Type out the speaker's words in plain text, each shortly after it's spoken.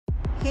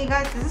Hey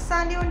guys, this is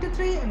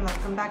Sandy123 and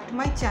welcome back to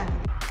my channel.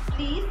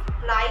 Please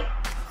like,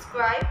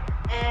 subscribe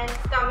and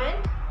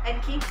comment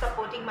and keep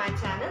supporting my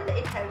channel.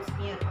 It helps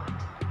me a lot.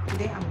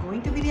 Today I'm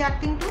going to be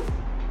reacting to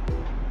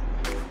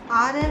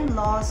RM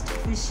Lost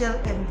official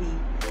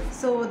MV.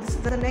 So this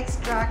is the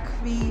next track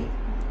we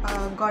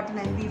got an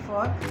MV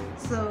for.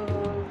 So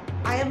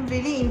I am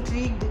really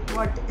intrigued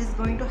what is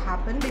going to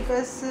happen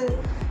because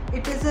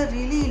it is a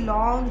really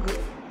long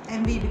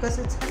MV because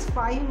it has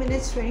 5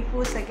 minutes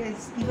 24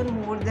 seconds, even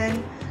more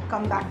than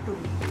Come Back to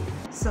Me.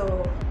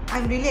 So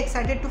I'm really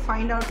excited to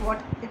find out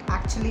what it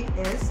actually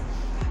is.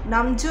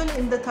 Namjoon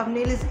in the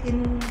thumbnail is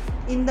in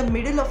the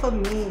middle of a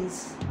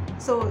maze,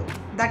 so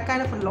that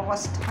kind of a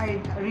lost.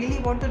 I really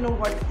want to know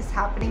what is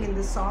happening in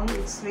this song.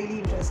 It's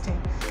really interesting.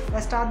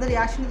 Let's start the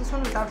reaction to this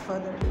one without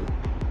further ado.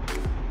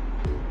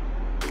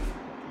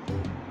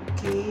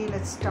 Okay,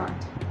 let's start.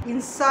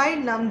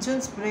 Inside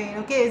Namjoon's brain,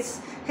 okay, it's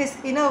his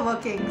inner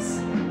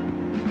workings.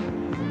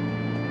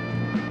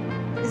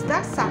 Is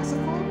that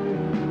saxophone?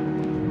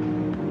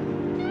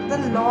 The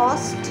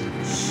Lost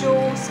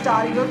show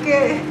starring,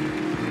 okay.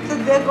 So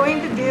they're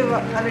going to give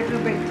a little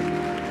bit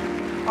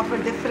of a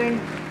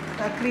different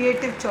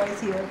creative choice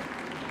here.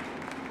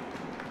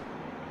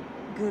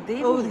 Good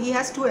evening. Oh, he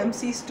has two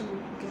MCs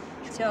too.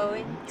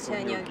 저의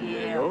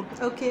저녁이에요.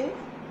 Okay.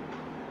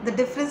 The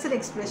difference in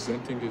expression.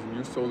 Presenting his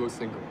new solo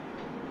single.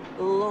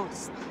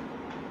 Lost.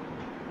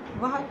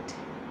 What?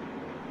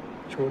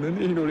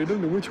 저는 이 노래를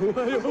너무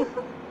좋아요.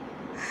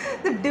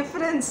 The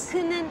difference.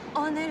 그는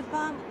오늘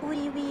밤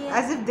우리 위해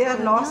As if they are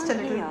lost a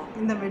little 공연해요.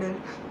 in the middle.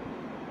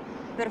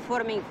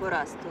 Performing for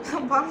us too.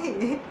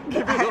 Why?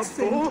 The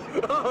accent.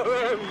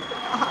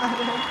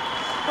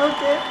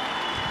 Okay.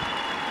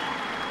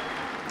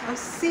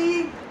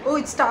 See. Oh,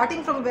 it's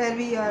starting from where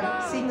we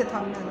are seeing the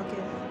thumbnail.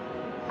 Okay.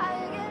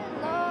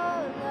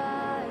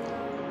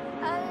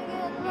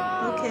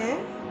 Okay.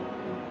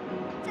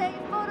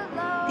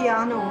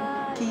 Piano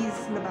keys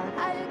in the back.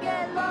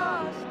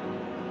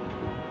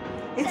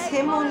 It's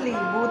him only,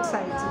 both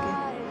sides. Okay.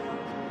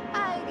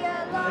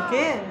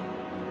 Okay.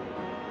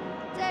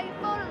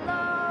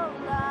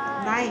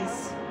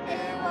 Nice.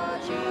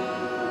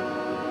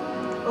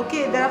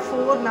 Okay, there are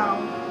 4 now.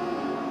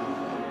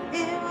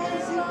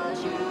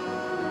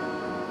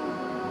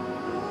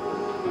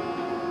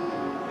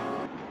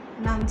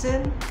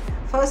 Namjoon,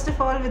 first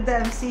of all with the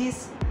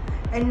MCs,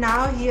 and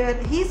now here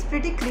he's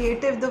pretty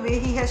creative the way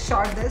he has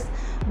shot this,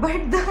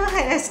 but the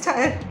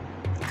hairstyle.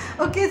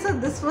 Okay, so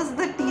this was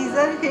the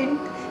teaser hint.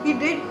 He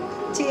did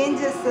change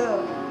his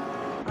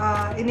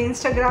in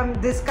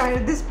Instagram.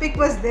 This pic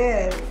was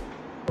there.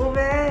 Oh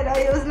man,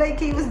 I was like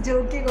he was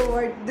joking or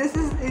what. This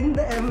is in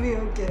the MV,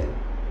 okay.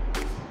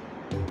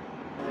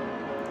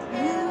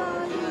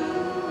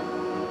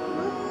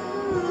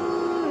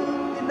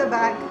 In the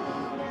back.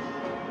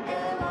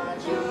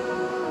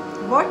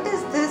 What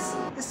is this?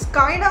 It's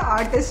kind of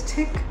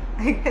artistic,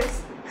 I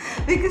guess,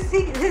 because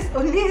see,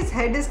 only his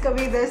head is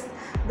coming. There's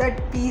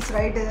that piece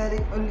right there.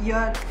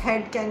 Your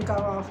head can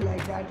come off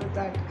like that with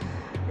that.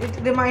 It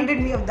reminded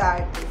me of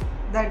that.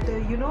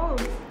 You know,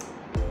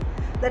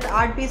 that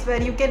art piece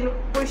where you can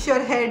push your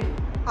head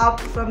up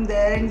from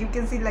there and you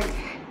can see like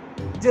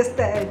just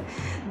the head.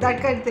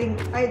 That kind of thing.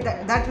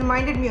 That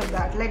reminded me of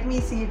that. Let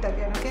me see it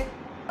again, okay?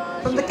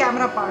 From the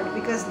camera part,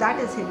 because that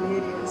is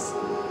hilarious.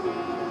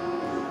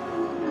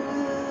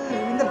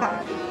 In the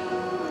back.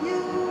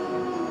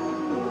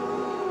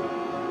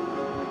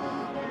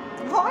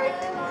 What?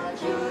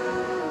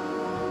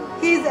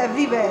 He's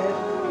everywhere.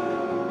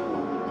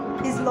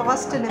 He's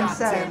lost in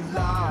himself.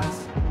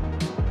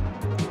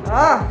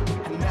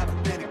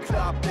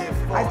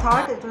 I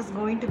thought it was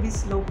going to be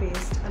slow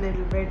paced a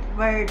little bit,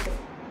 but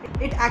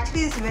it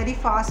actually is very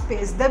fast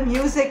paced. The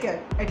music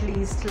at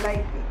least,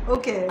 like,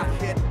 okay,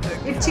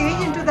 it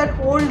changed into that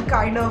old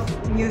kind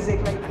of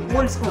music, like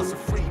old school.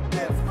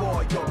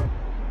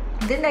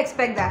 Didn't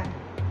expect that.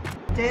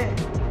 Did.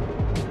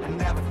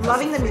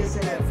 Loving the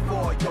music.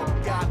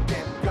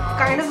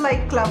 Kind of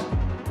like club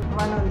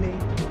one only.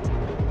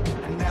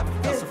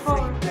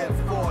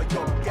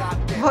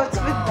 What's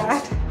with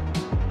that?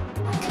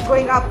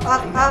 Going up,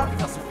 up, up.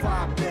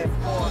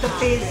 The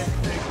pace.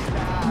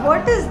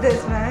 What is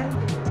this, man?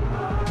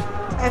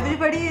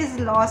 Everybody is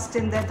lost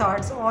in their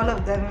thoughts, all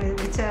of them,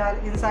 which are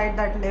inside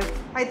that lift.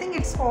 I think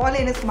it's all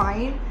in his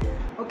mind.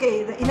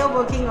 Okay, the inner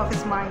working of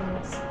his mind.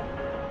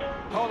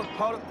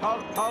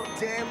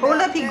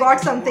 Hold up, he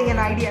got something, an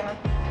idea.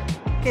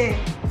 Okay.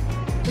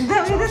 The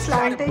way the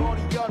slanting.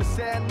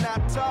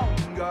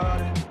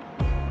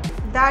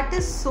 That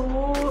is so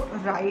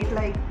right.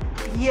 Like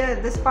here,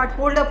 this part.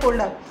 Hold up, hold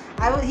up.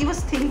 He was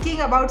thinking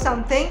about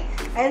something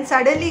and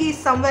suddenly he's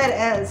somewhere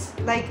else.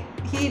 Like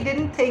he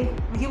didn't think.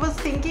 He was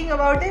thinking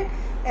about it,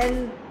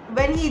 and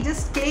when he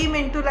just came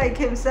into like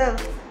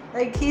himself,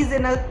 like he's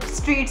in a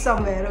street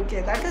somewhere.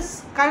 Okay, that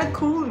is kind of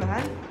cool,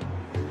 man.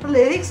 The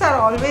lyrics are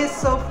always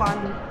so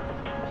fun.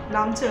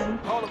 Namjoon.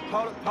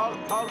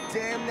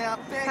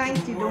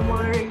 Thank you, don't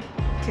worry.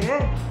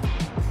 Okay.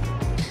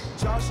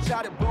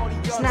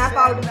 Snap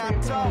out of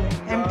it.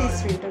 Empty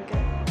street,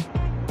 okay.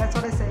 That's what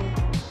what I say.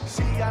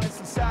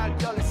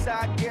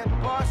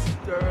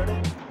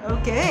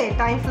 Okay,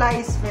 time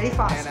flies very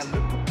fast.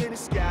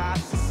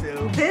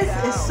 This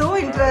is so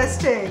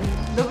interesting.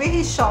 The way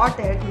he shot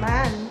it,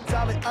 man.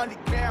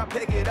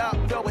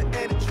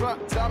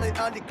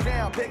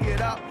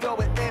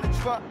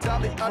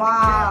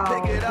 Wow,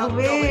 the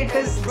way it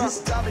is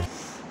just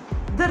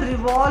the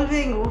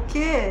revolving.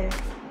 Okay.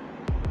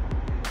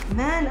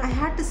 Man, I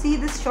had to see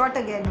this shot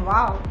again.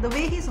 Wow, the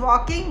way he's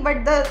walking,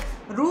 but the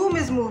room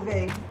is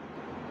moving.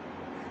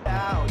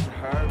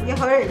 You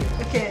heard?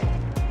 Okay.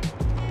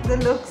 The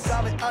looks.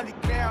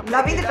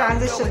 Loving the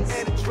transitions.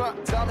 The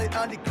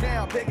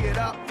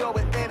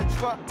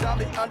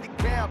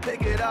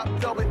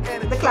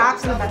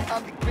claps in the back.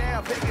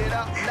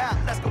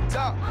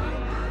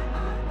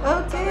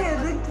 Okay,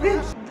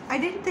 I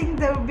didn't think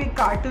there would be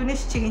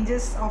cartoonish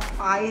changes of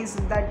eyes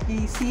that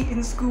we see in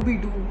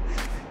Scooby-Doo.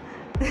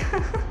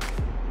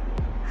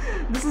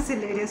 This is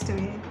hilarious to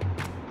me.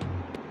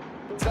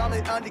 I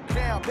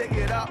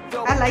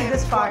like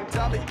this part.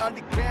 Throw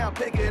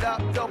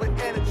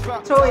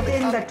it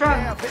in the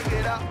trunk.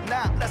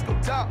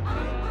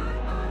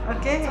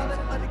 Okay.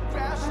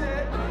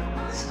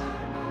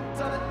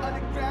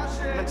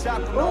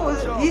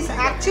 Oh, he's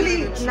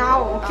actually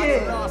now, okay.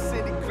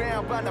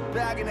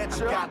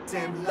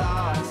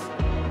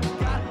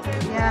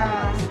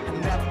 Yeah.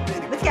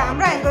 The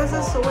camera angles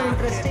are so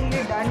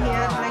interestingly done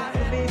here, like the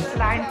way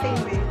slanting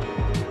way.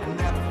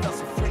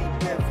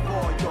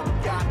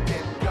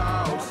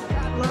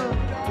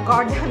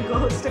 Goddamn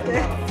ghost,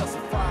 okay.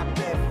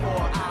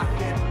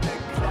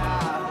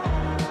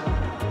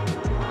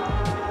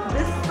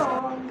 This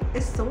song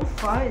is so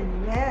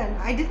fun, man.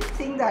 I didn't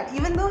think that,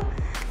 even though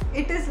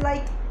it is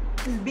like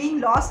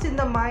being lost in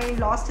the mind,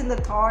 lost in the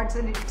thoughts,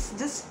 and it's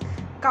just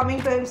coming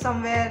to him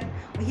somewhere.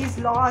 He's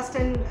lost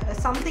and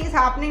something is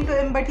happening to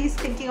him, but he's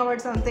thinking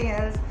about something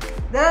else.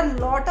 There are a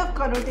lot of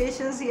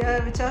connotations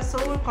here which are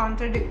so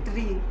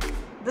contradictory.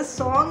 The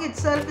song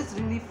itself is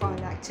really fun,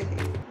 actually.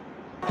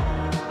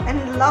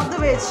 And love the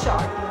way it's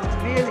shot,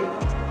 really.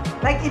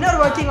 Like inner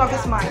working of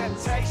his mind.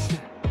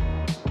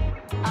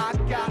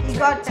 He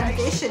got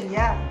temptation,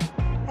 yeah.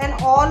 And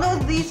all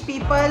of these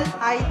people,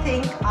 I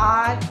think,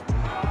 are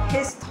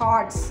his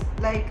thoughts.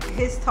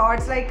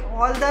 Like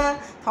all the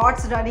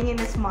thoughts running in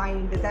his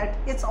mind. That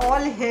it's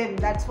all him.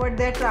 That's what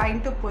they're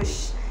trying to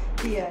push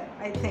here,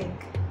 I think.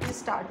 Let's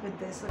start with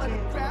this, okay?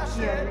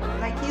 Here,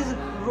 like he's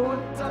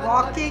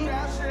walking,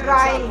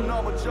 trying,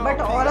 but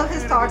all of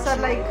his thoughts are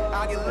like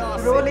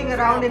rolling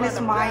around in his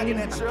mind.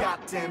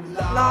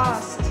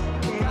 Lost.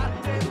 Okay.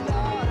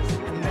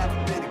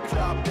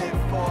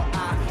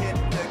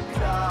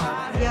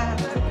 Yeah,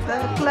 the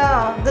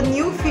club, the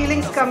new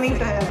feelings coming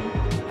to him.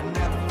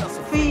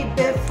 Feet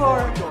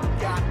before.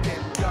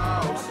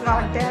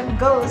 Goddamn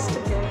ghost.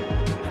 Okay.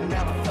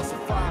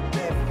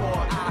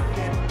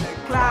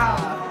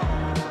 Cloud.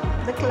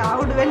 The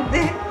cloud when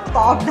they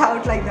popped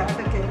out like that,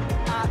 okay.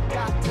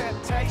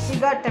 He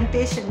got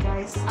temptation,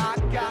 guys.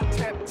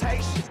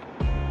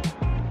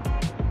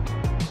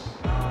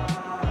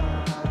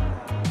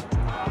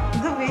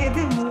 The way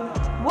they move.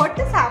 What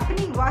is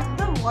happening? What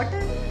the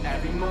water?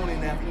 Every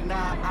morning, every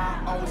night,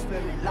 I always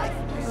feel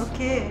lifeless.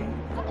 Okay.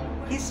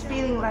 He's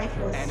feeling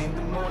lifeless. And in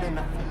the morning,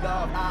 I feel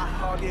love, I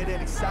hug it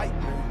in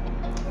excitement.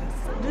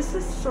 This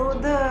is so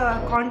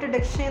the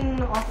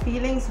contradiction of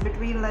feelings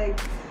between like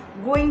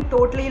going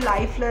totally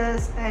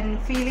lifeless and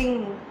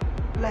feeling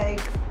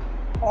like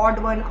odd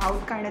one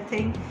out kind of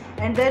thing,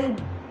 and then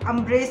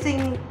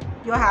embracing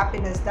your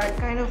happiness. That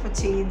kind of a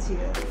change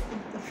here.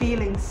 The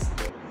feelings.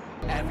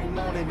 Every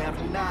morning,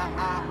 every night,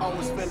 I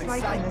always feel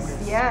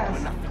excitement. Yes.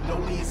 When I feel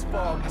lonely and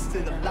spark, I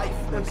still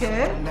lifeless.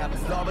 Okay.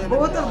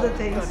 Both of the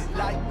things.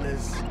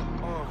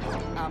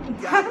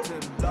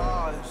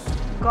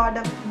 God,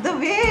 the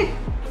way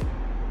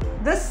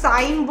the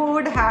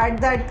signboard had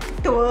that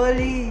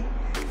twirly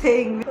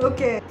thing.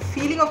 Okay,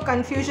 feeling of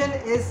confusion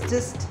is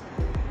just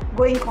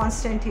going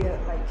constant here.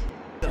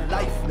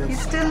 Like he's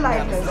still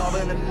lifeless.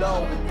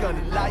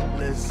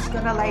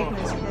 Gonna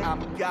lightness. Okay.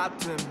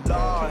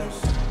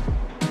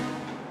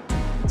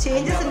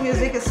 Changes in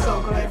music is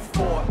so good.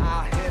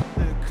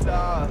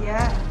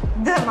 Yeah,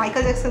 the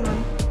Michael Jackson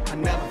one.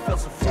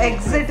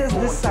 Exit is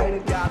this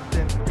side.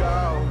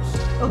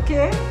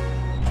 Okay.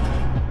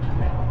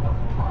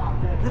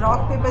 The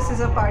rock paper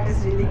scissors part is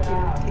really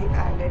cutely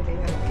added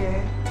here. Okay.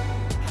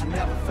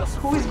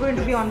 Who is going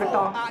to be on the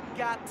top?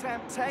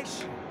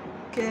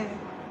 Okay.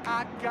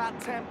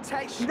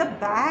 The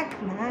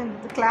back, man.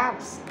 The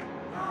claps.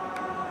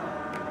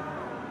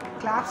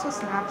 Claps or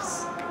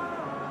snaps?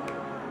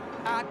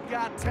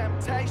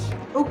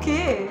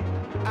 Okay.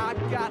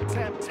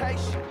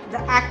 The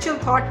actual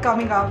thought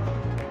coming up.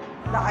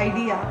 The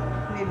idea,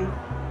 maybe.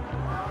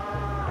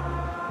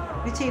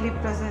 Which he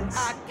represents.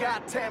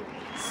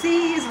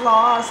 See, he's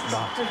lost.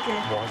 Okay.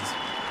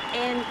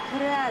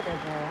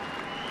 Incredible.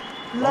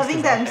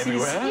 Loving the MCs.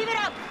 Give it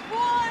up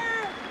for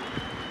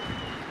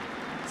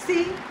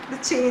See the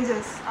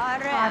changes.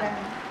 RM.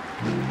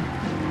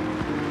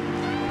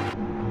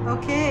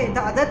 Okay,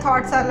 the other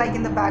thoughts are like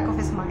in the back of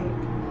his mind,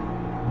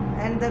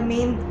 and the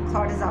main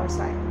thought is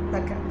outside,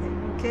 that kind of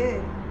thing.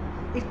 Okay,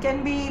 it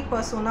can be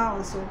persona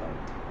also,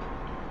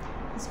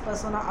 but his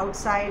persona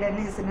outside and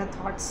his inner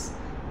thoughts.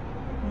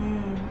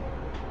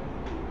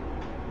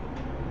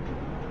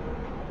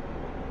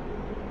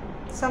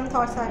 Some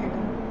thoughts are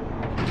hidden.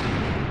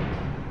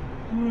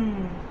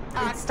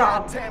 It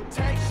stopped.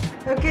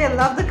 Okay, I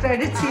love the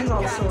credit scenes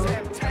also.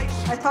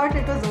 I thought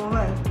it was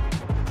over.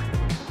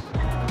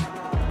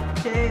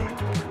 Okay.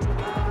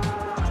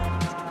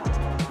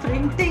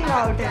 Printing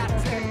out it.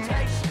 Okay.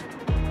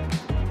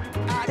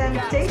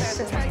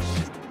 Temptation.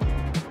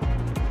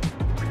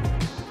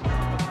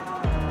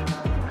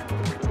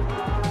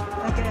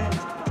 Okay.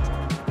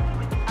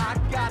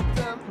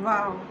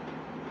 Wow.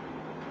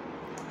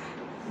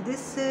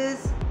 This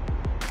is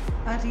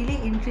a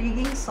really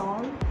intriguing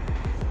song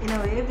in a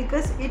way,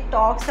 because it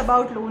talks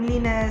about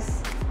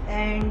loneliness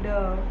and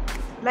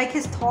like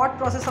his thought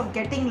process of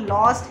getting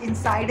lost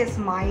inside his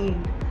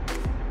mind,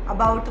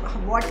 about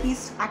what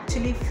he's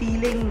actually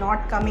feeling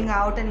not coming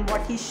out, and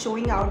what he's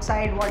showing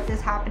outside, what is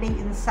happening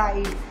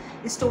inside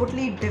is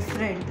totally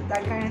different,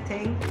 that kind of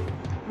thing,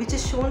 which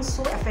is shown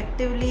so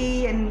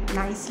effectively and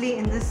nicely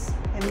in this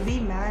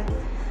MV, man.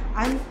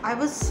 I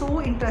was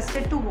so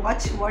interested to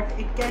watch what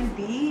it can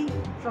be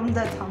from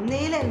the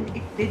thumbnail, and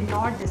it did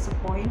not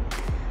disappoint.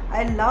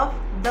 I love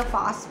the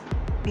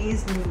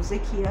fast-paced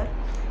music here.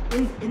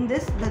 In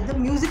this, the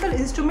musical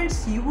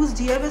instruments used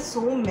here were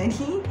so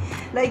many.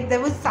 Like there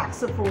was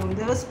saxophone,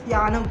 there was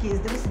piano keys,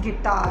 there was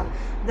guitar,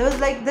 there was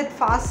like that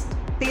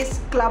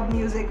fast-paced club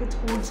music, which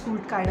old school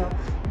kind of.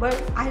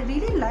 But I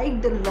really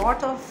liked a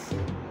lot of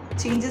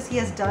changes he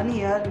has done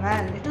here,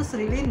 man. It was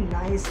really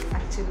nice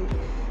actually.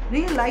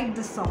 Really liked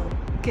this song.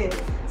 Okay,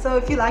 so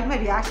if you like my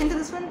reaction to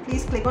this one,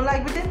 please click on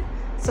like button,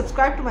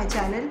 subscribe to my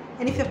channel,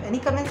 and if you have any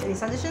comments, any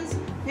suggestions,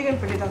 you can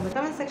put it on the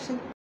comment section.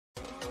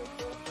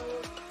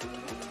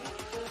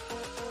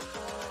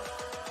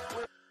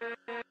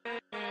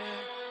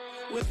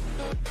 With